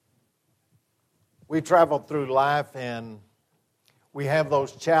We travel through life and we have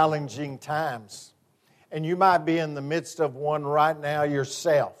those challenging times. And you might be in the midst of one right now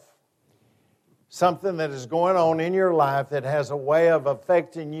yourself. Something that is going on in your life that has a way of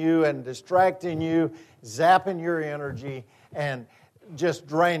affecting you and distracting you, zapping your energy, and just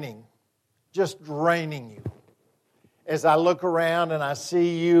draining you. As I look around and I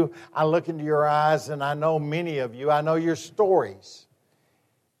see you, I look into your eyes and I know many of you. I know your stories.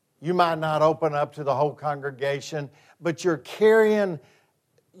 You might not open up to the whole congregation, but you're carrying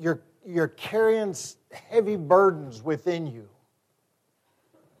heavy burdens within you.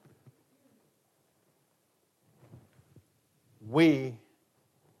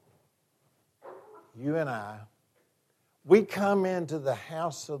 You and I, we come into the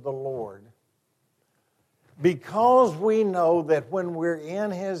house of the Lord because we know that when we're in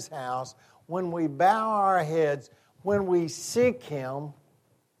His house, when we bow our heads, when we seek Him,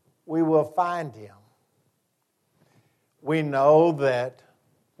 we will find Him. We know that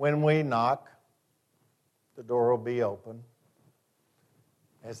when we knock, the door will be open.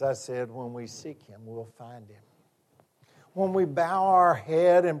 As I said, when we seek Him, we'll find Him. When we bow our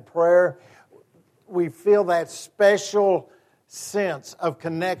head in prayer, we feel that special sense of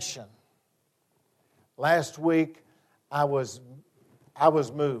connection. Last week, I was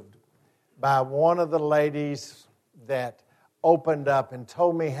moved by one of the ladies that opened up and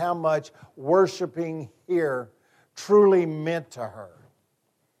told me how much worshiping here truly meant to her.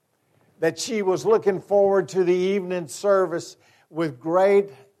 That she was looking forward to the evening service with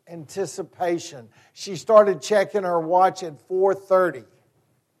great anticipation. She started checking her watch at 4:30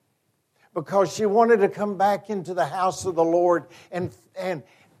 because she wanted to come back into the house of the Lord and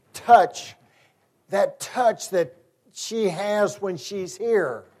touch that she has when she's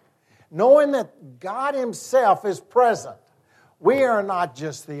here. Knowing that God Himself is present. We are not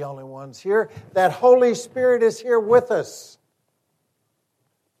just the only ones here. That Holy Spirit is here with us.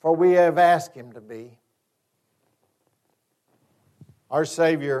 For we have asked Him to be. Our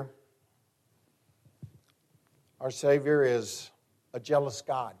Savior is a jealous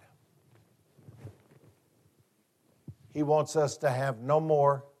God. He wants us to have no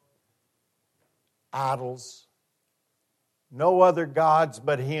more idols, no other gods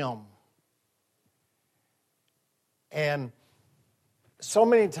but Him. And so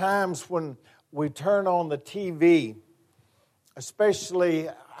many times when we turn on the TV, especially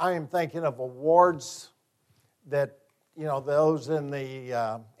I am thinking of awards that those in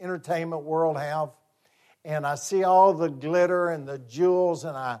the entertainment world have. And I see all the glitter and the jewels,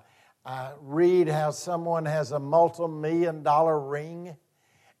 and I read how someone has a multi-million-dollar ring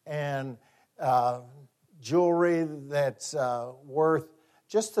and jewelry that's worth,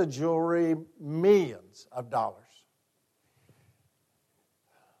 just the jewelry, millions of dollars.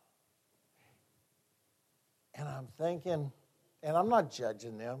 And I'm thinking, and I'm not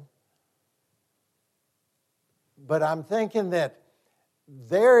judging them, but I'm thinking that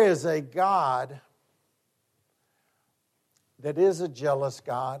there is a God that is a jealous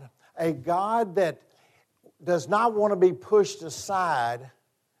God, a God that does not want to be pushed aside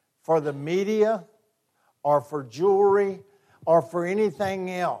for the media or for jewelry or for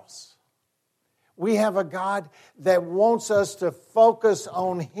anything else. We have a God that wants us to focus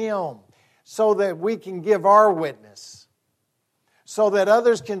on Him so that we can give our witness, so that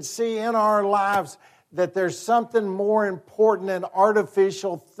others can see in our lives that there's something more important than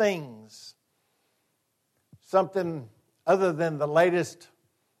artificial things, something other than the latest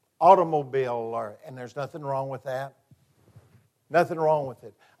automobile, and there's nothing wrong with that. Nothing wrong with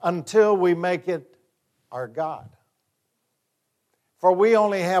it. Until we make it our God. For we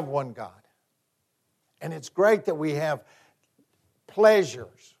only have one God. And it's great that we have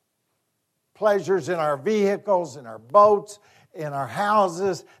pleasures. Pleasures in our vehicles, in our boats, in our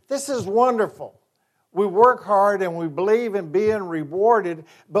houses. This is wonderful. We work hard and we believe in being rewarded,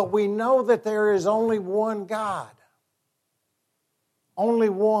 but we know that there is only one God. Only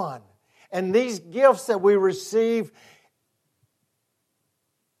one. And these gifts that we receive,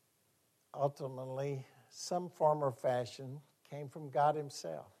 ultimately, some form or fashion, came from God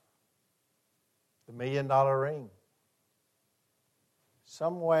Himself. The $1 million ring.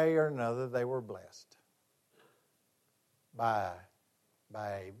 Some way or another, they were blessed by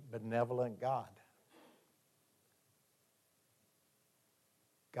a benevolent God.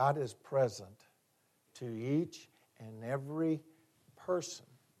 God is present to each and every person,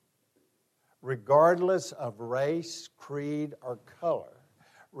 regardless of race, creed, or color,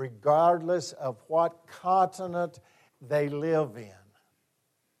 regardless of what continent they live in.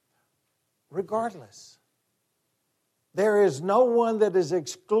 Regardless. There is no one that is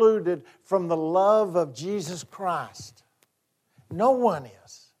excluded from the love of Jesus Christ. No one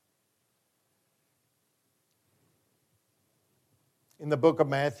is. In the book of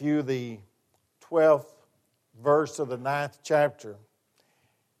Matthew, the 12th verse of the 9th chapter,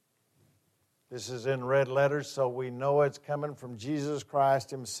 this is in red letters, so we know it's coming from Jesus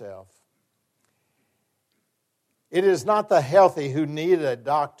Christ Himself. It is not the healthy who need a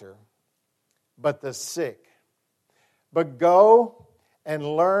doctor, but the sick. But go and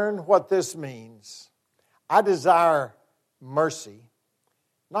learn what this means. I desire mercy,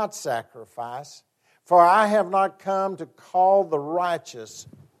 not sacrifice, for I have not come to call the righteous,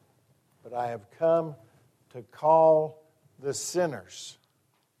 but I have come to call the sinners.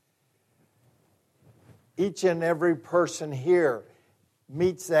 Each and every person here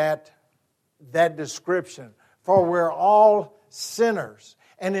meets that description. For we're all sinners.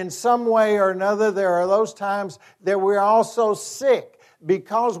 And in some way or another, there are those times that we're also sick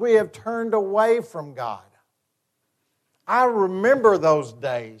because we have turned away from God. I remember those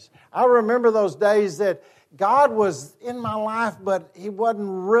days. I remember those days that God was in my life, but He wasn't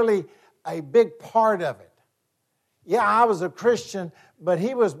really a big part of it. Yeah, I was a Christian, but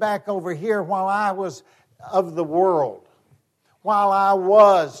He was back over here while I was of the world. While I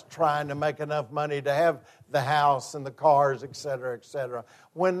was trying to make enough money to have the house and the cars, etc., etc.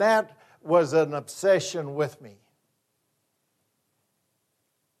 When that was an obsession with me.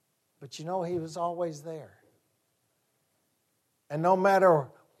 But you know, He was always there. And no matter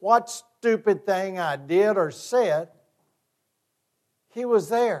what stupid thing I did or said, He was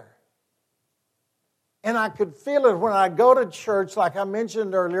there. And I could feel it when I'd go to church, like I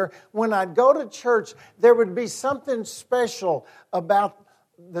mentioned earlier. When I'd go to church, there would be something special about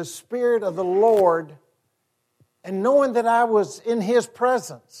the Spirit of the Lord and knowing that I was in His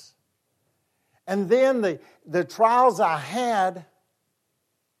presence. And then the trials I had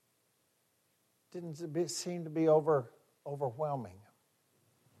didn't seem to be overwhelming.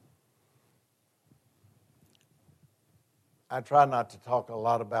 I try not to talk a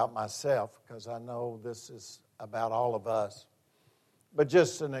lot about myself because I know this is about all of us. But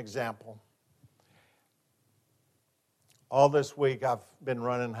just an example. All this week I've been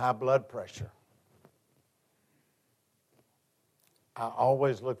running high blood pressure. I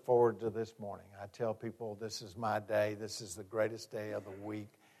always look forward to this morning. I tell people this is my day. This is the greatest day of the week.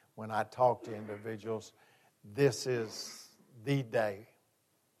 When I talk to individuals, this is the day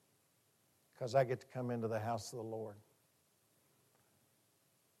because I get to come into the house of the Lord.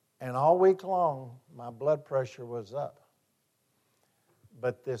 And all week long, my blood pressure was up.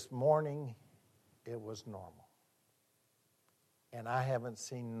 But this morning, it was normal. And I haven't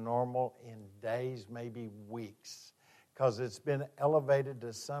seen normal in days, maybe weeks, because it's been elevated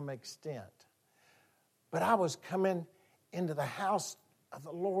to some extent. But I was coming into the house of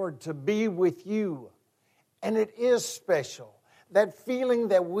the Lord to be with you. And it is special. That feeling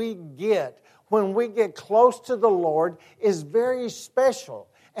that we get when we get close to the Lord is very special.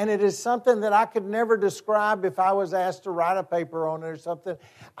 And it is something that I could never describe if I was asked to write a paper on it or something.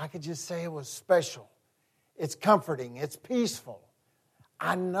 I could just say it was special. It's comforting. It's peaceful.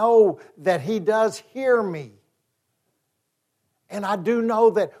 I know that He does hear me. And I do know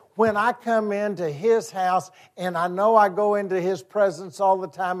that when I come into His house, and I know I go into His presence all the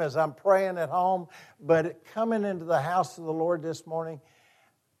time as I'm praying at home, but coming into the house of the Lord this morning,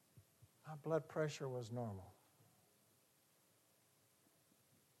 my blood pressure was normal.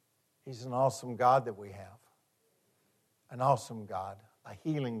 He's an awesome God that we have. An awesome God, a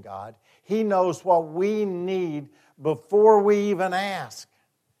healing God. He knows what we need before we even ask.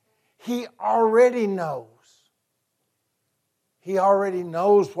 He already knows. He already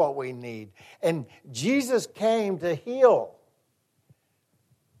knows what we need. And Jesus came to heal.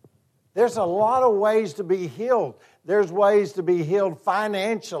 There's a lot of ways to be healed. There's ways to be healed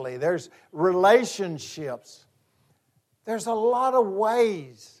financially. There's relationships. There's a lot of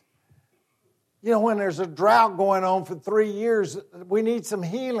ways. You know, when there's a drought going on for 3 years, we need some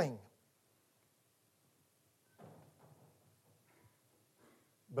healing.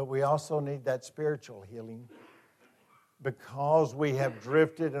 But we also need that spiritual healing because we have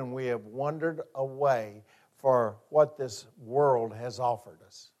drifted and we have wandered away for what this world has offered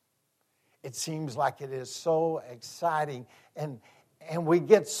us. It seems like it is so exciting and we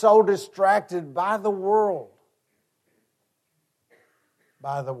get so distracted by the world.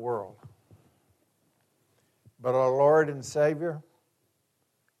 By the world. But our Lord and Savior,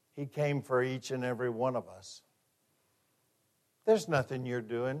 He came for each and every one of us. There's nothing you're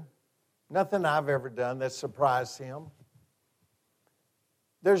doing, nothing I've ever done that surprised Him.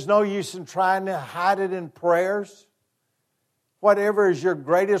 There's no use in trying to hide it in prayers. Whatever is your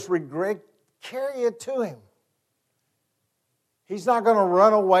greatest regret, carry it to Him. He's not going to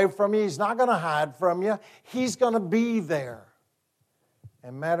run away from you. He's not going to hide from you. He's going to be there.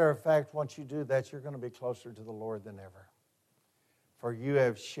 And matter of fact, once you do that, you're going to be closer to the Lord than ever. For you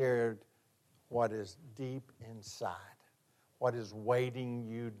have shared what is deep inside, what is weighting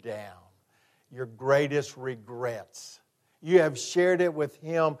you down, your greatest regrets. You have shared it with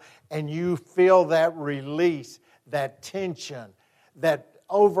Him, and you feel that release, that tension, that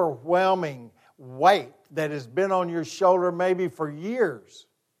overwhelming weight that has been on your shoulder maybe for years.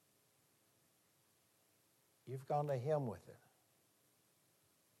 You've gone to Him with it.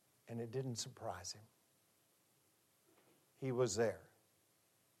 And it didn't surprise Him. He was there.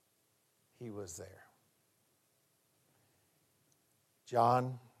 He was there.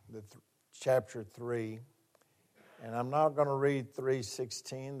 John, chapter 3, and I'm not going to read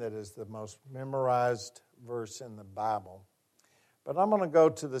 3:16, that is the most memorized verse in the Bible. But I'm going to go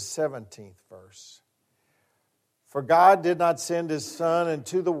to the 17th verse. For God did not send His Son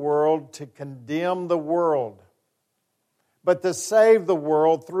into the world to condemn the world, but to save the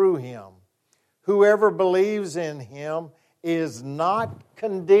world through Him. Whoever believes in Him is not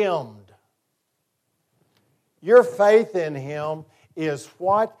condemned. Your faith in Him is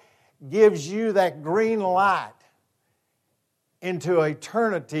what gives you that green light into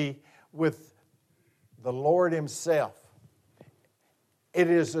eternity with the Lord Himself. It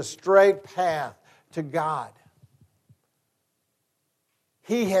is a straight path to God.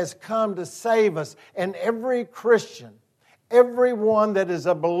 He has come to save us, and every Christian, everyone that is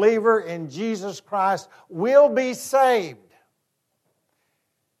a believer in Jesus Christ will be saved.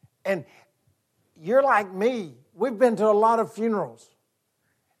 And you're like me. We've been to a lot of funerals.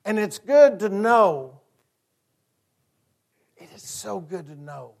 And it's good to know, it is so good to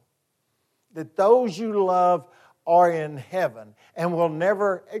know that those you love are in heaven and will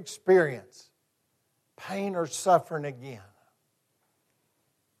never experience pain or suffering again.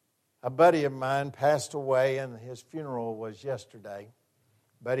 A buddy of mine passed away, and his funeral was yesterday,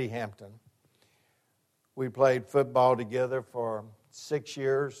 Buddy Hampton. We played football together for 6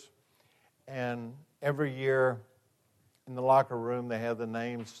 years, and every year in the locker room they have the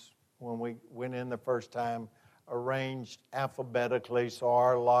names, when we went in the first time, arranged alphabetically, so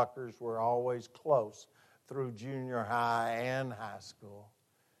our lockers were always close through junior high and high school.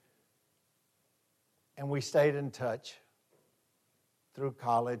 And we stayed in touch through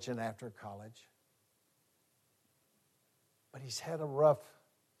college and after college. But he's had a rough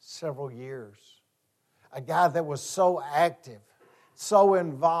several years. A guy that was so active, so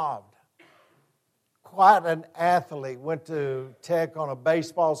involved. Quite an athlete. Went to Tech on a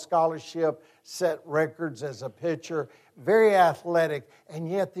baseball scholarship, set records as a pitcher. Very athletic.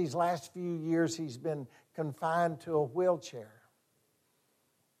 And yet these last few years he's been confined to a wheelchair.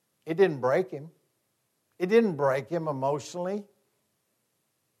 It didn't break him. It didn't break him emotionally.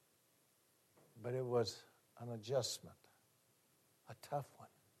 But it was an adjustment. A tough one.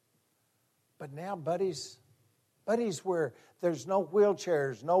 But now Buddy's where there's no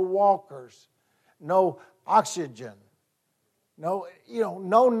wheelchairs, no walkers, no oxygen, no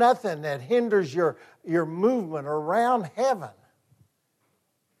nothing that hinders your movement around heaven.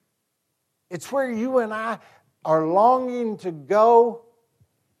 It's where you and I are longing to go,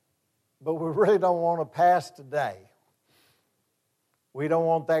 but we really don't want to pass today. We don't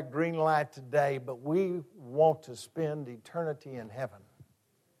want that green light today, but we want to spend eternity in heaven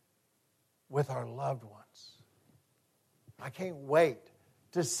with our loved ones. I can't wait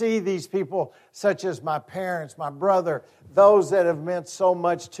to see these people such as my parents, my brother, those that have meant so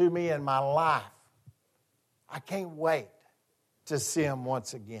much to me in my life. I can't wait to see them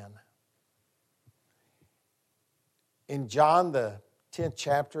once again. In John, the 10th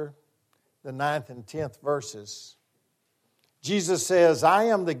chapter, the 9th and 10th verses, Jesus says, I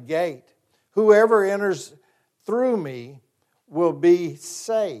am the gate. Whoever enters through me will be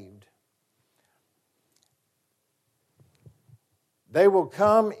saved. They will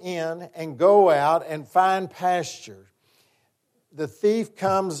come in and go out and find pasture. The thief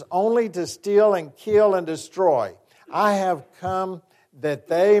comes only to steal and kill and destroy. I have come that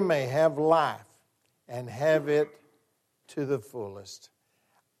they may have life and have it to the fullest.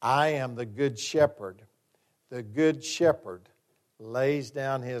 I am the good shepherd. The good shepherd lays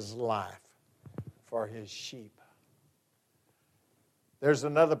down his life for his sheep. There's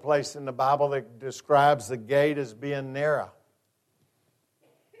another place in the Bible that describes the gate as being narrow.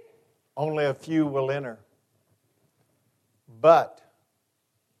 Only a few will enter. But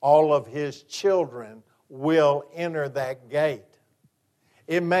all of his children will enter that gate.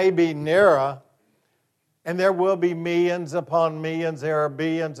 It may be narrow, And there will be millions upon millions. There are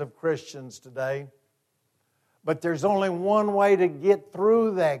billions of Christians today. But there's only one way to get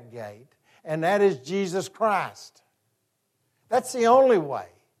through that gate, and that is Jesus Christ. That's the only way.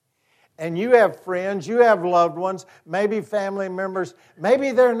 And you have friends, you have loved ones, maybe family members,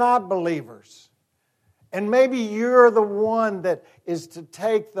 maybe they're not believers. And maybe you're the one that is to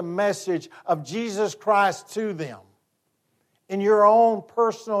take the message of Jesus Christ to them in your own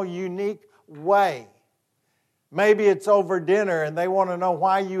personal, unique way. Maybe it's over dinner and they want to know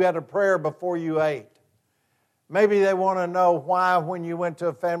why you had a prayer before you ate. Maybe they want to know why when you went to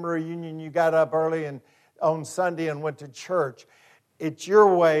a family reunion you got up early and on Sunday and went to church. It's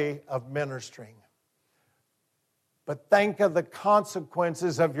your way of ministering. But think of the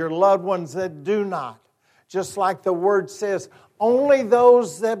consequences of your loved ones that do not. Just like the Word says, only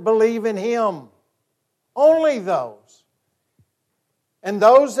those that believe in Him. Only those. And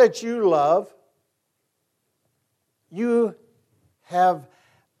those that you love, you have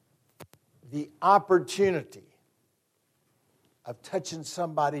the opportunity of touching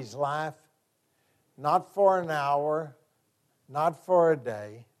somebody's life, not for an hour, not for a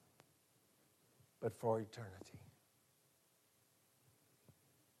day, but for eternity.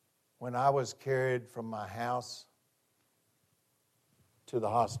 When I was carried from my house to the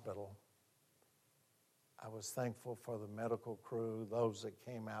hospital, I was thankful for the medical crew, those that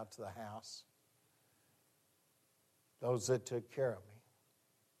came out to the house, those that took care of me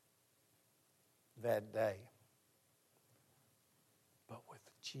that day. But with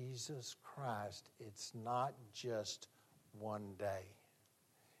Jesus Christ, it's not just one day.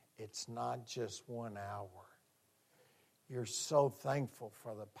 It's not just 1 hour. You're so thankful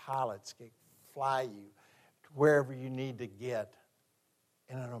for the pilots that fly you to wherever you need to get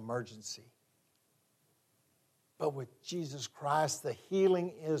in an emergency. But with Jesus Christ, the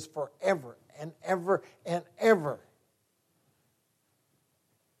healing is forever and ever and ever.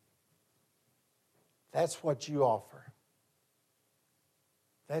 That's what you offer.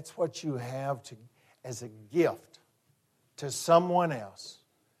 That's what you have as a gift to someone else,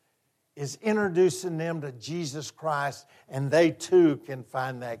 is introducing them to Jesus Christ, and they too can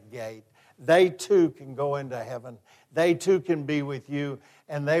find that gate. They too can go into heaven. They too can be with you,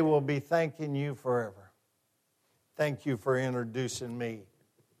 and they will be thanking you forever. Thank you for introducing me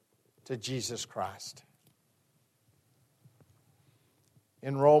to Jesus Christ.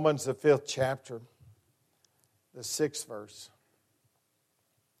 In Romans, the 5th chapter, the 6th verse,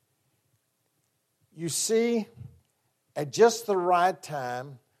 you see, at just the right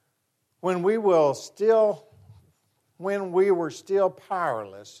time, when we were still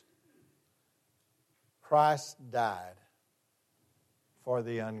powerless, Christ died for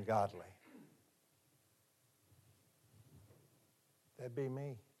the ungodly. That'd be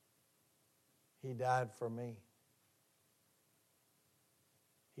me. He died for me.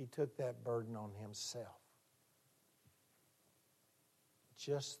 He took that burden on Himself.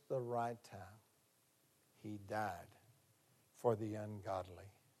 Just the right time, He died for the ungodly.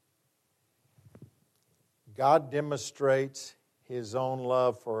 God demonstrates His own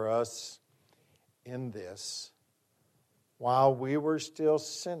love for us in this. While we were still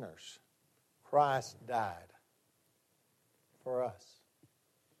sinners, Christ died for us.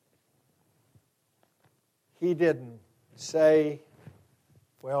 He didn't say,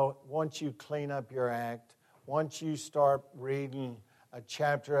 well, once you clean up your act, once you start reading a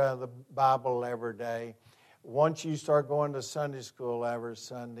chapter out of the Bible every day, once you start going to Sunday school every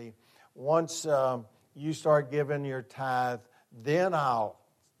Sunday, once you start giving your tithe, then I'll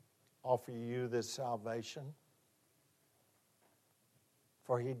offer you this salvation.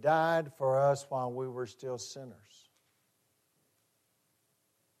 For He died for us while we were still sinners.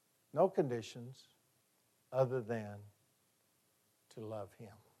 No conditions other than to love Him.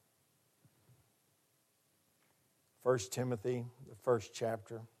 1 Timothy, the 1st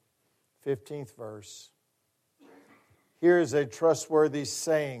chapter, 15th verse. Here is a trustworthy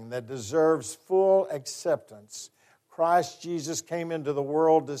saying that deserves full acceptance. Christ Jesus came into the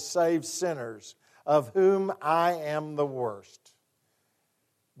world to save sinners, of whom I am the worst.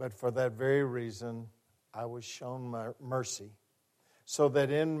 But for that very reason, I was shown mercy, so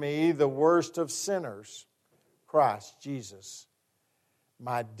that in me, the worst of sinners, Christ Jesus,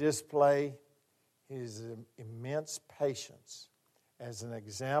 might display His immense patience as an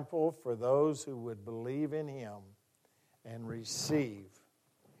example for those who would believe in Him and receive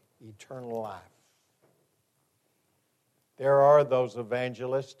eternal life. There are those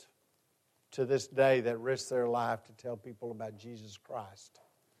evangelists to this day that risk their life to tell people about Jesus Christ.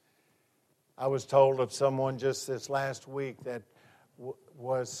 I was told of someone just this last week that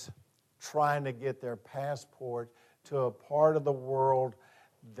was trying to get their passport to a part of the world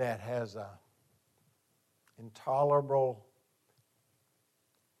that has a intolerable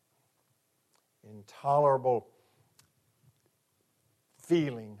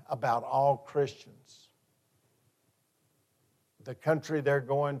feeling about all Christians. The country they're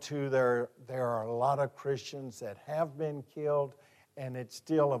going to, there are a lot of Christians that have been killed, and it's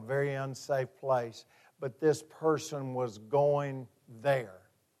still a very unsafe place. But this person was going there,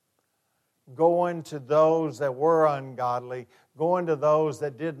 going to those that were ungodly, going to those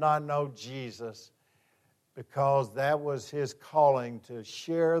that did not know Jesus, because that was his calling to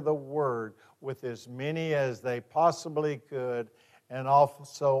share the word with as many as they possibly could, and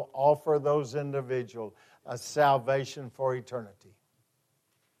also offer those individuals a salvation for eternity.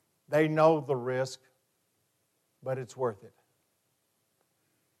 They know the risk, but it's worth it.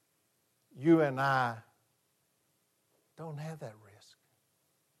 You and I don't have that risk.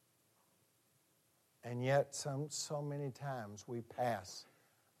 And yet, so many times we pass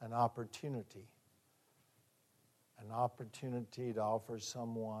an opportunity to offer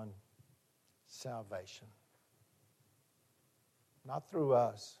someone salvation. Not through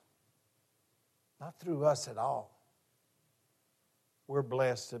us. Not through us at all. We're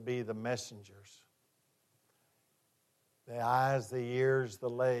blessed to be the messengers. The eyes, the ears, the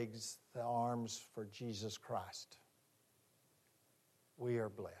legs, the arms for Jesus Christ. We are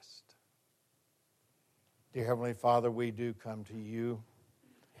blessed. Dear Heavenly Father, we do come to you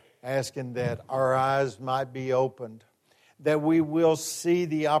asking that our eyes might be opened, that we will see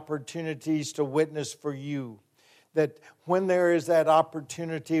the opportunities to witness for you, that when there is that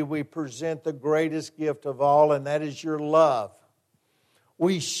opportunity, we present the greatest gift of all, and that is your love.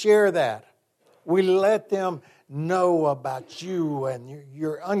 We share that. We let them know about you and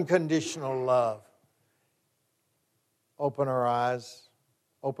your unconditional love. Open our eyes,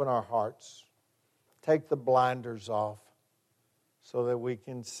 open our hearts, take the blinders off so that we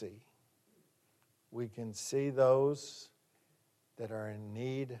can see. We can see those that are in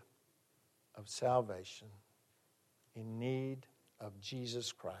need of salvation, in need of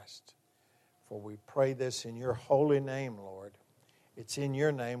Jesus Christ. For we pray this in your holy name, Lord. It's in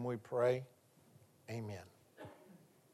your name we pray. Amen.